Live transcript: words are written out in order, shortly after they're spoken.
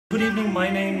Good evening, my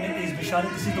name is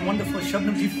Bishara. This is the wonderful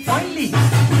Shabnum K. Finally,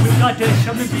 we've got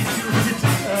Shabnum K to visit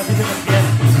us here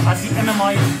at the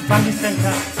MMI Family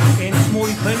Centre in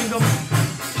Smalley, Birmingham.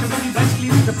 Shabnum K,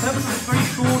 basically, the purpose of this very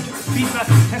short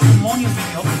feedback testimonial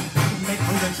video, we've made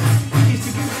hundreds, is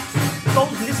to give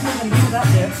those listeners and viewers out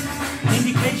there an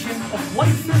indication of what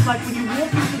it feels like when you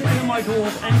walk into the MMI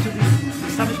doors and to the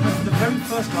establishment for the very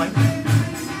first time.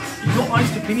 Your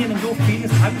honest opinion and your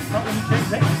feelings, how you felt when you came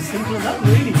there. Simple as that,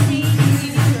 really. Really good.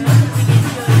 I really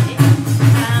enjoyed it.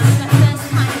 The first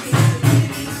time I've been to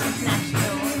an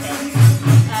international event.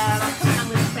 I've come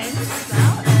along with friends as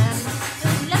well. It's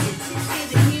lovely to hear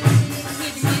the music,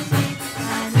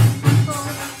 and people,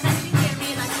 and actually hear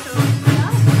real life stories as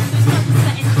well. So it's not just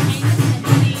about entertainment, it's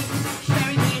actually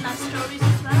sharing real life stories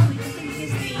as well, which I think is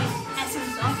the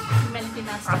essence of developing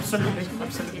our stories. Absolutely.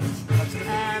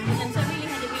 And so I really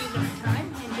had a really lovely time,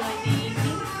 enjoyed the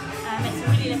evening, met some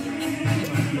really lovely people.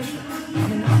 I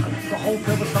mean, the whole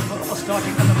purpose of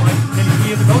starting MMI nearly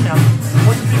 3 years ago now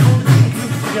was to bring all the different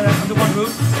communities together under one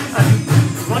roof. And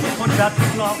rightly pointed out,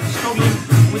 people are struggling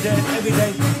with their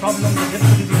everyday problems and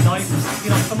difficulties in life. You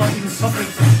know, some are even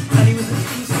suffering. And it was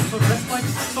some sort of respite,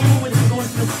 somewhere where they can go and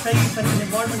feel safe and an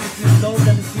environment that feels loved,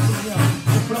 and people, you know,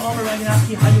 they put an arm around you and ask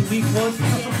you how your week was. You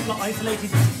know, some people are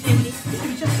isolated. It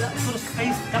was just that sort of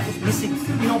space that was missing.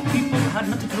 You know, people had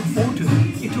nothing to look forward to.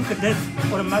 It took a death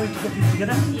or a marriage to get people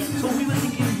together. So we were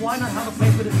thinking, why not have a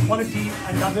place where there's quality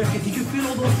and diversity? Did you feel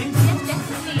all those things? Yes,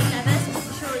 definitely. Diversity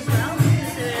for sure as well.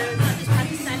 Because there are not just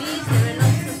Pakistanis, there are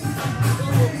lots of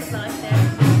all walks of life there.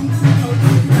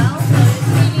 Cultures as well. So it's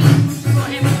really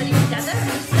brought everybody together.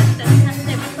 And that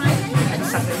happens every Friday.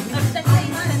 Saturday. Saturday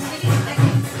night. That's really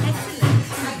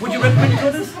excellent. Would you recommend it to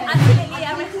others? Absolutely.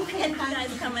 I recommend you guys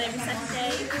come on every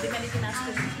Saturday to the American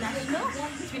International.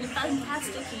 It's been a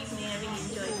fantastic evening. I really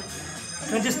enjoyed it.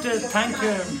 Can I just thank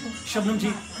Shabnum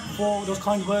Ji for those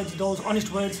kind words, those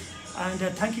honest words, and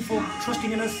thank you for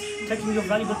trusting in us, taking your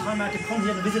valuable time out to come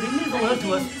here and visit. It means the world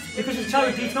to us because it's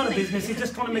charity, it's not a business, it's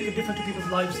just trying to make a difference to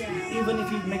people's lives. Even if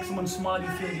you make someone smile, you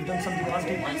feel you've done something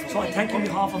positive. So I thank you on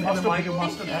behalf of MMI,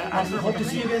 and we hope to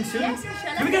see you again soon.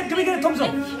 Can we get a thumbs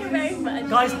up? Thank you very much.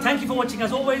 Guys, thank you for watching.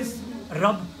 As always,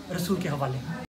 Rab Rasool ke hawale.